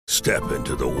Step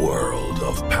into the world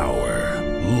of power,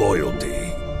 loyalty,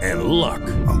 and luck.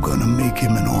 I'm gonna make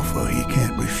him an offer he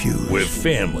can't refuse. With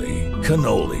family,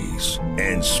 cannolis,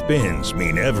 and spins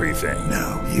mean everything.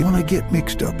 Now, you wanna get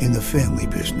mixed up in the family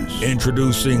business.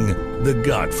 Introducing The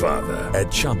Godfather at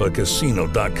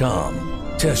ChumbaCasino.com.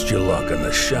 Test your luck in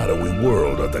the shadowy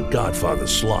world of The Godfather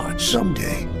slot.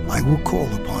 Someday, I will call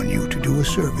upon you to do a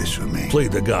service for me. Play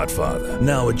The Godfather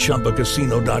now at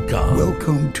ChumbaCasino.com.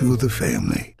 Welcome to the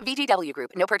family. VGW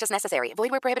Group. No purchase necessary. Void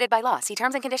where prohibited by law. See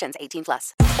terms and conditions.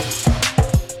 18+.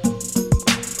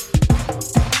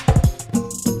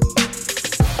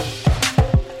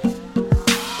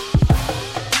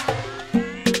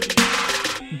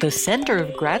 The Center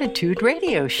of Gratitude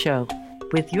radio show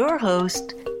with your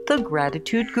host, the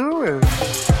Gratitude Guru.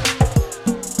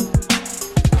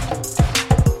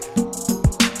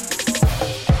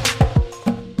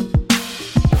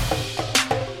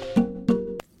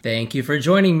 Thank you for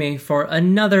joining me for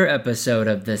another episode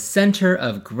of the Center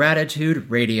of Gratitude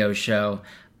radio show.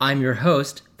 I'm your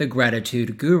host, the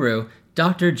Gratitude Guru,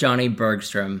 Dr. Johnny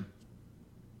Bergstrom.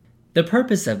 The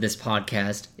purpose of this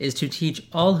podcast is to teach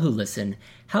all who listen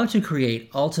how to create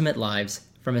ultimate lives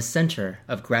from a center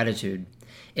of gratitude.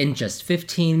 In just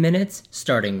 15 minutes,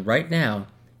 starting right now,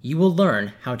 you will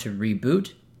learn how to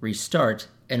reboot, restart,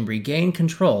 and regain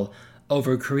control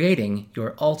over creating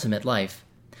your ultimate life.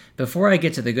 Before I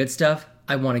get to the good stuff,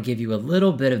 I want to give you a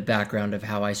little bit of background of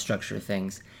how I structure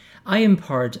things. I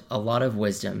impart a lot of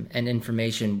wisdom and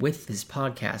information with this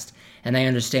podcast, and I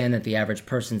understand that the average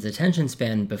person's attention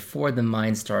span before the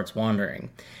mind starts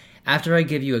wandering. After I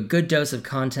give you a good dose of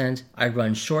content, I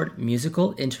run short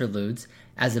musical interludes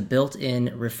as a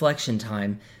built-in reflection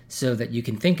time so that you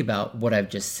can think about what I've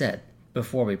just said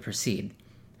before we proceed.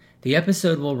 The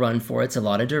episode will run for its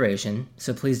allotted duration,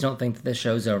 so please don't think that the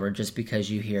show's over just because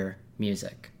you hear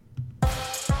music.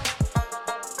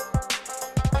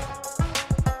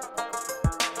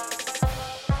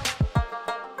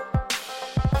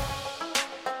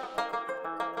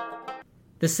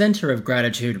 The Center of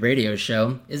Gratitude radio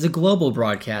show is a global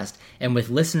broadcast, and with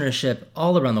listenership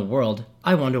all around the world,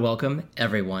 I want to welcome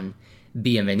everyone.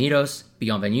 Bienvenidos,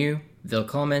 bienvenue,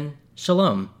 willkommen,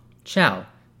 shalom, ciao,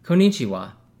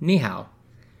 konnichiwa, ni hao.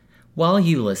 While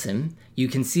you listen, you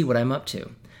can see what I'm up to.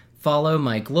 Follow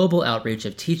my global outreach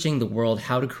of teaching the world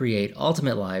how to create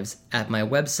ultimate lives at my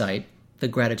website,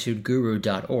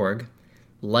 thegratitudeguru.org.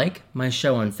 Like my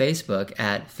show on Facebook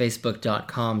at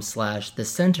facebook.com/The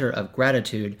Center of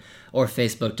Gratitude or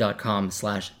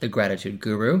facebook.com/The Gratitude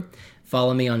Guru.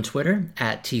 Follow me on Twitter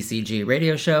at TCG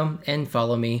Radio Show and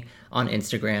follow me on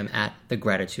Instagram at The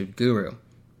Gratitude Guru.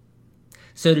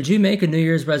 So did you make a New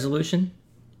Year's resolution?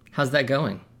 How's that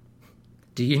going?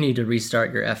 Do you need to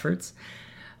restart your efforts,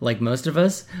 like most of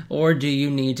us, or do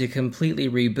you need to completely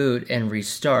reboot and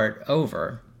restart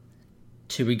over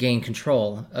to regain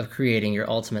control of creating your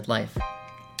ultimate life?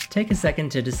 Take a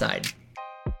second to decide.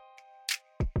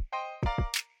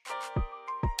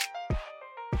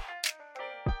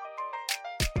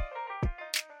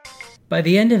 By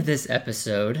the end of this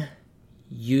episode,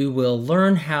 you will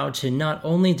learn how to not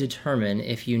only determine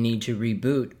if you need to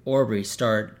reboot or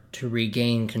restart to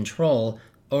regain control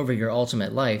over your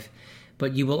ultimate life,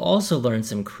 but you will also learn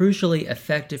some crucially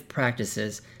effective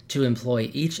practices to employ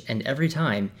each and every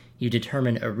time you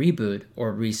determine a reboot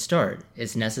or restart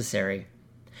is necessary.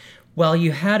 While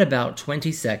you had about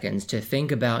 20 seconds to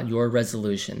think about your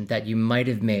resolution that you might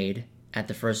have made at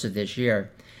the first of this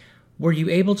year, were you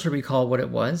able to recall what it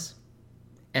was?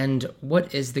 And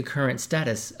what is the current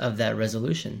status of that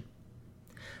resolution?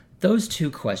 Those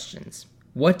two questions,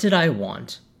 what did I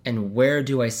want and where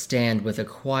do I stand with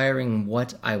acquiring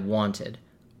what I wanted,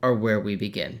 are where we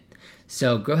begin.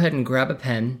 So go ahead and grab a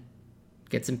pen,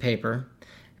 get some paper,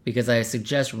 because I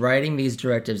suggest writing these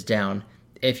directives down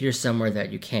if you're somewhere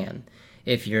that you can.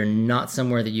 If you're not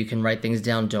somewhere that you can write things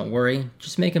down, don't worry.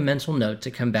 Just make a mental note to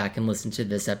come back and listen to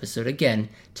this episode again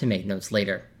to make notes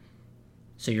later.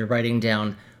 So you're writing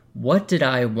down, what did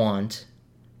I want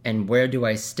and where do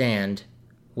I stand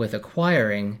with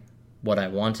acquiring what I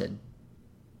wanted?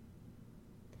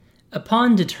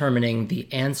 Upon determining the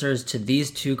answers to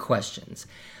these two questions,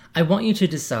 I want you to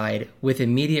decide with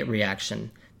immediate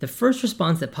reaction, the first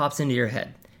response that pops into your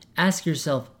head. Ask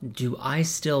yourself, do I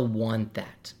still want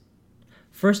that?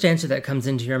 First answer that comes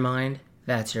into your mind,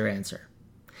 that's your answer.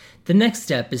 The next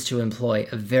step is to employ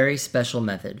a very special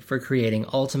method for creating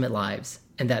ultimate lives,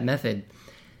 and that method,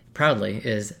 proudly,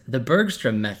 is the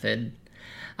Bergstrom method.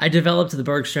 I developed the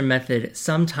Bergstrom method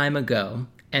some time ago,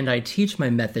 and I teach my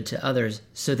method to others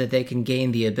so that they can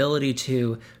gain the ability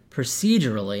to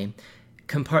procedurally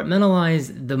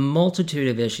compartmentalize the multitude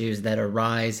of issues that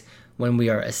arise when we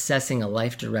are assessing a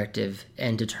life directive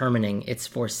and determining its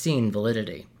foreseen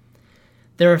validity.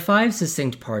 There are 5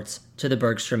 succinct parts to the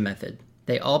Bergstrom method.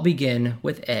 They all begin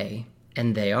with A,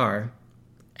 and they are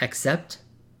accept,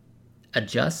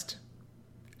 adjust,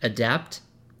 adapt,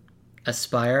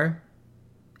 aspire,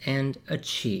 and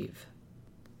achieve.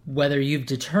 Whether you've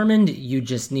determined you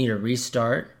just need a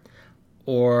restart,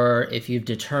 or if you've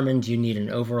determined you need an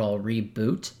overall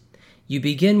reboot, you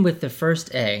begin with the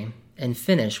first A and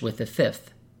finish with the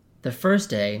 5th. The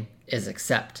first A is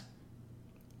accept.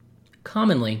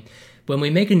 Commonly, when we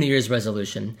make a New Year's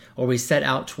resolution or we set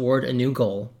out toward a new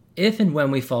goal, if and when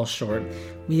we fall short,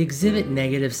 we exhibit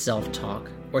negative self-talk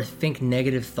or think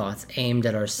negative thoughts aimed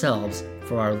at ourselves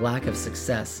for our lack of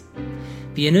success.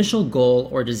 The initial goal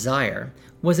or desire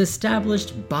was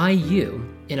established by you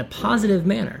in a positive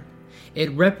manner.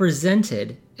 It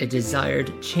represented a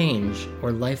desired change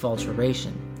or life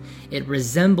alteration. It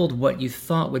resembled what you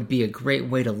thought would be a great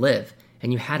way to live,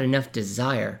 and you had enough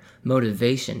desire,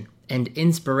 motivation, and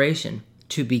inspiration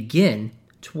to begin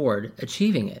toward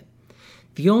achieving it.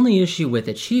 The only issue with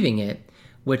achieving it,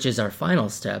 which is our final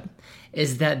step,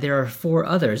 is that there are 4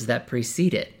 others that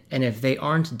precede it, and if they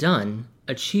aren't done,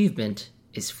 achievement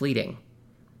is fleeting.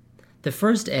 The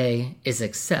first A is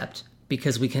accept,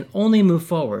 because we can only move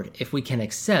forward if we can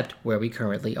accept where we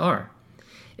currently are.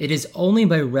 It is only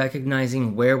by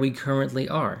recognizing where we currently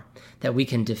are that we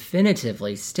can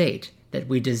definitively state that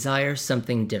we desire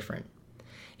something different.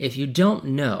 If you don't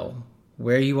know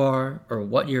where you are or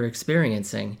what you're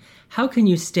experiencing, how can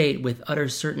you state with utter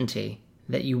certainty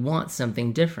that you want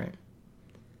something different?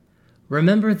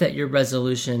 Remember that your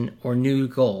resolution or new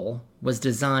goal was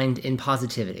designed in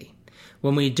positivity.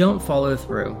 When we don't follow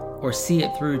through or see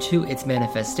it through to its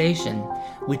manifestation,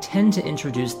 we tend to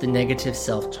introduce the negative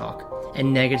self-talk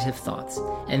and negative thoughts,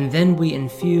 and then we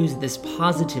infuse this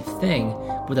positive thing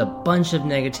with a bunch of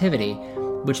negativity,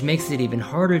 which makes it even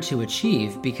harder to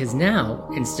achieve because now,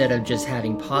 instead of just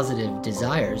having positive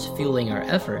desires fueling our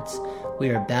efforts, we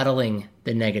are battling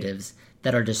the negatives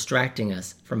that are distracting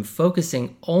us from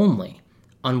focusing only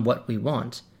on what we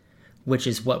want, which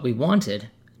is what we wanted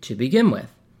to begin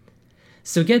with.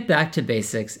 So get back to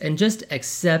basics and just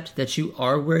accept that you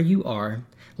are where you are.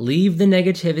 Leave the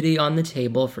negativity on the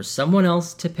table for someone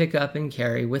else to pick up and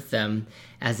carry with them,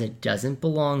 as it doesn't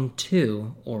belong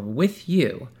to or with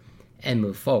you, and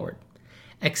move forward.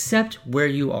 Accept where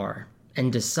you are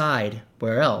and decide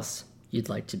where else you'd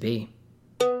like to be.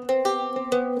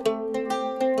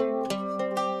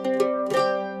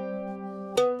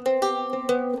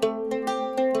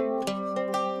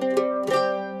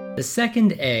 The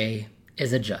second A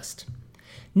is adjust.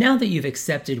 Now that you've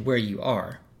accepted where you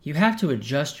are, you have to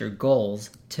adjust your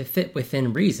goals to fit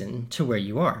within reason to where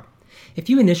you are. If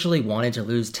you initially wanted to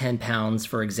lose 10 pounds,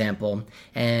 for example,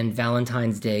 and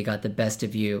Valentine's Day got the best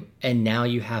of you, and now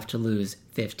you have to lose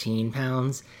 15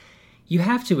 pounds, you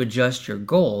have to adjust your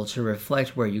goal to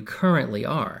reflect where you currently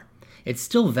are. It's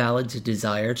still valid to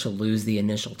desire to lose the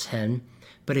initial 10,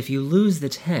 but if you lose the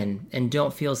 10 and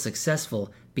don't feel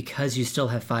successful because you still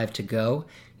have 5 to go,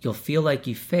 you'll feel like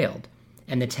you failed,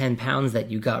 and the 10 pounds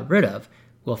that you got rid of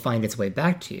will find its way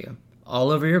back to you, all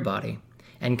over your body,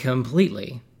 and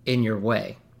completely in your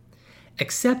way.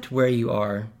 Accept where you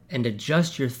are and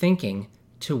adjust your thinking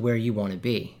to where you want to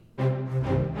be.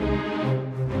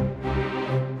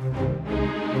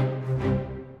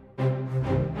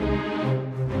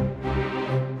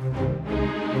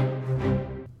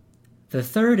 The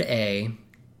third A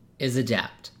is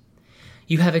adapt.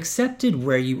 You have accepted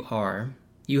where you are,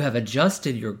 you have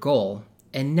adjusted your goal,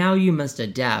 and now you must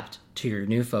adapt to your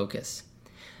new focus.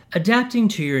 Adapting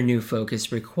to your new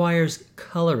focus requires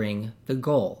coloring the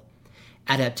goal.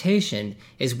 Adaptation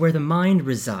is where the mind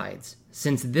resides,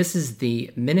 since this is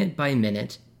the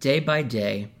minute-by-minute,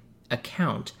 day-by-day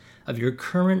account of your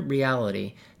current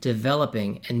reality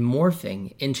developing and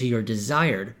morphing into your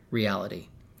desired reality.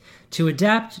 To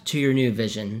adapt to your new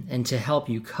vision and to help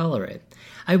you color it,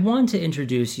 I want to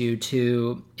introduce you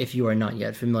to, if you are not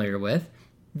yet familiar with,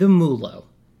 the MULO.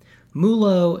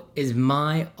 MULO is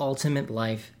my ultimate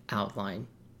life outline.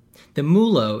 The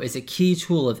MULO is a key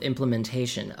tool of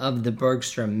implementation of the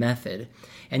Bergstrom method,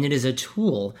 and it is a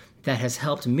tool that has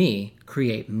helped me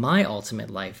create my ultimate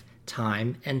life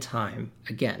time and time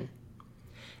again.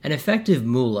 An effective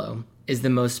MULO is the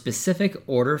most specific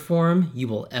order form you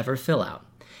will ever fill out,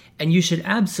 and you should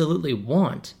absolutely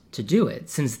want to do it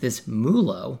since this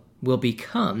MULO will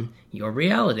become your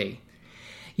reality.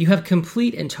 You have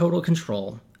complete and total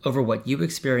control over what you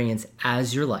experience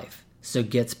as your life, so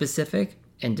get specific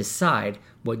and decide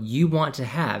what you want to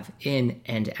have in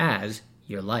and as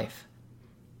your life.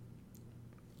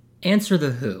 Answer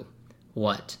the who,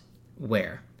 what,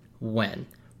 where, when,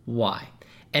 why,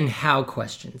 and how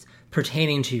questions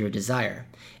pertaining to your desire.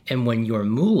 And when your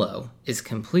MULO is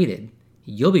completed,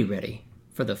 you'll be ready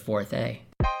for the fourth A.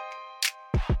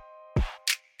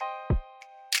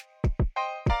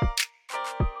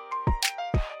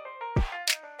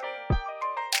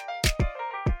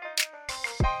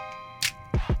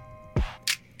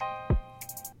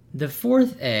 The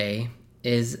fourth A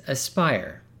is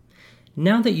aspire.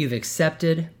 Now that you've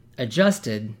accepted,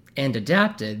 adjusted, and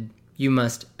adapted, you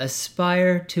must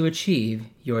aspire to achieve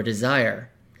your desire.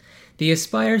 The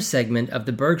aspire segment of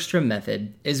the Bergstrom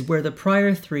method is where the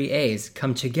prior three A's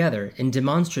come together in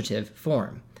demonstrative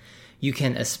form. You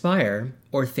can aspire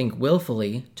or think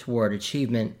willfully toward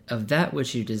achievement of that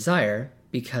which you desire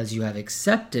because you have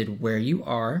accepted where you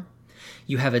are,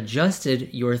 you have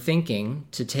adjusted your thinking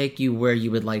to take you where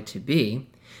you would like to be,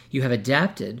 you have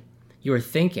adapted your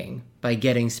thinking by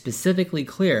getting specifically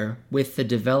clear with the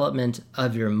development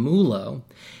of your MULO,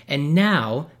 and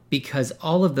now, because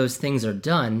all of those things are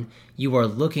done, you are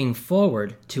looking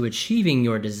forward to achieving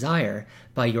your desire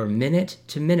by your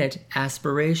minute-to-minute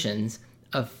aspirations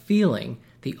of feeling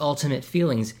the ultimate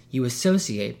feelings you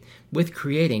associate with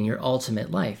creating your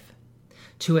ultimate life.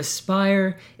 To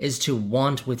aspire is to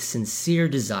want with sincere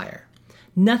desire.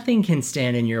 Nothing can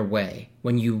stand in your way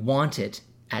when you want it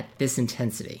at this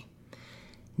intensity.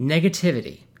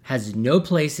 Negativity has no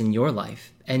place in your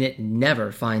life, and it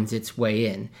never finds its way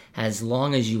in as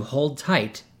long as you hold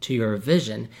tight to your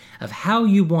vision of how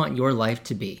you want your life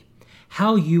to be,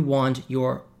 how you want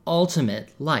your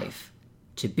ultimate life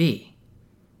to be.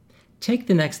 Take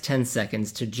the next 10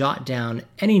 seconds to jot down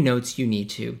any notes you need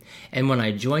to, and when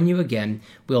I join you again,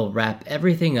 we'll wrap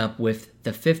everything up with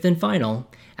the fifth and final,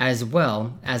 as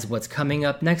well as what's coming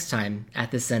up next time at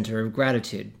the Center of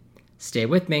Gratitude. Stay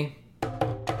with me.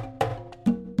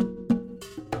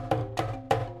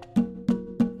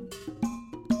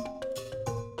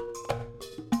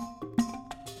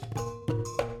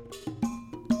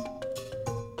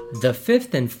 The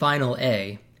fifth and final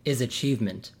A is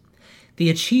achievement. The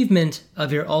achievement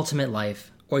of your ultimate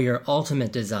life or your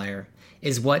ultimate desire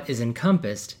is what is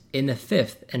encompassed in the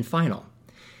fifth and final.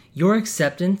 Your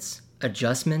acceptance,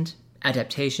 adjustment,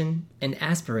 adaptation, and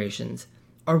aspirations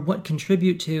are what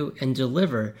contribute to and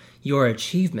deliver your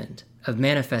achievement of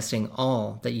manifesting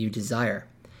all that you desire.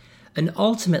 An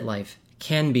ultimate life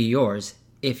can be yours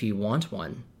if you want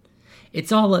one.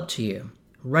 It's all up to you,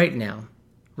 right now,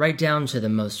 right down to the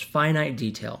most finite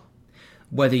detail.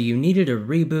 Whether you needed a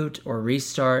reboot or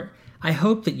restart, I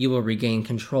hope that you will regain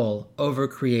control over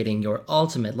creating your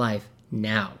ultimate life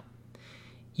now.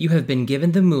 You have been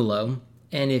given the MULO,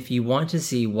 and if you want to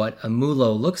see what a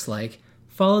MULO looks like,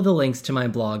 follow the links to my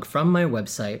blog from my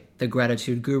website,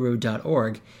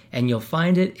 thegratitudeguru.org, and you'll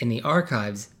find it in the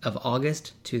archives of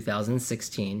August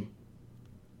 2016.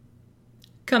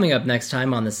 Coming up next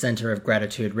time on the Center of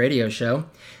Gratitude radio show,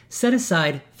 set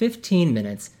aside 15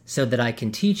 minutes so that I can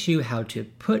teach you how to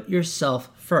put yourself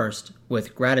first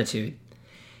with gratitude.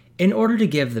 In order to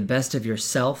give the best of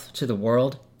yourself to the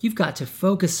world, you've got to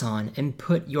focus on and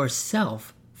put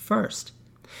yourself first.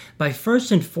 By first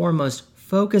and foremost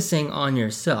focusing on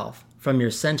yourself from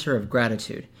your center of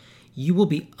gratitude, you will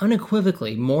be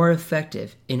unequivocally more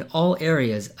effective in all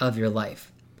areas of your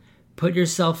life. Put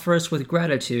Yourself First with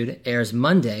Gratitude airs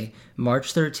Monday,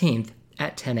 March 13th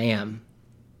at 10 a.m.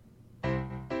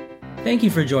 Thank you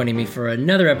for joining me for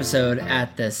another episode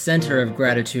at the Center of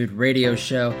Gratitude radio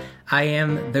show. I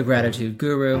am the Gratitude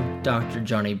Guru, Dr.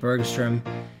 Johnny Bergstrom,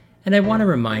 and I want to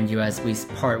remind you as we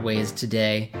part ways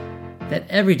today that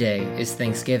every day is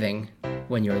Thanksgiving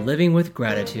when you're living with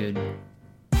gratitude.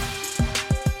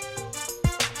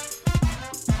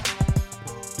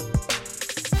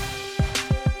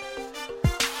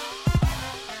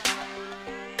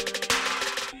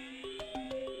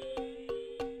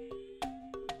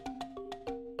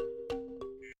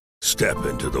 Step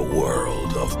into the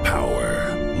world of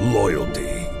power, loyalty,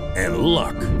 and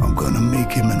luck. I'm gonna make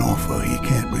him an offer he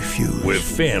can't refuse. With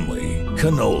family,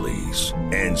 cannolis,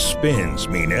 and spins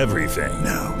mean everything.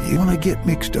 Now, you wanna get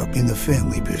mixed up in the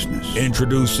family business.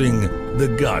 Introducing The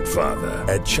Godfather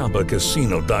at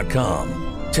ChumbaCasino.com.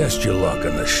 Test your luck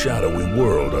in the shadowy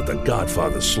world of The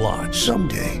Godfather slot.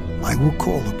 Someday, I will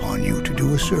call upon you to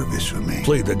do a service for me.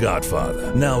 Play The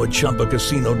Godfather now at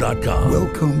ChumbaCasino.com.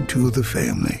 Welcome to the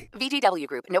family. VGW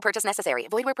Group. No purchase necessary.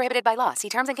 Void where prohibited by law. See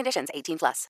terms and conditions. 18+.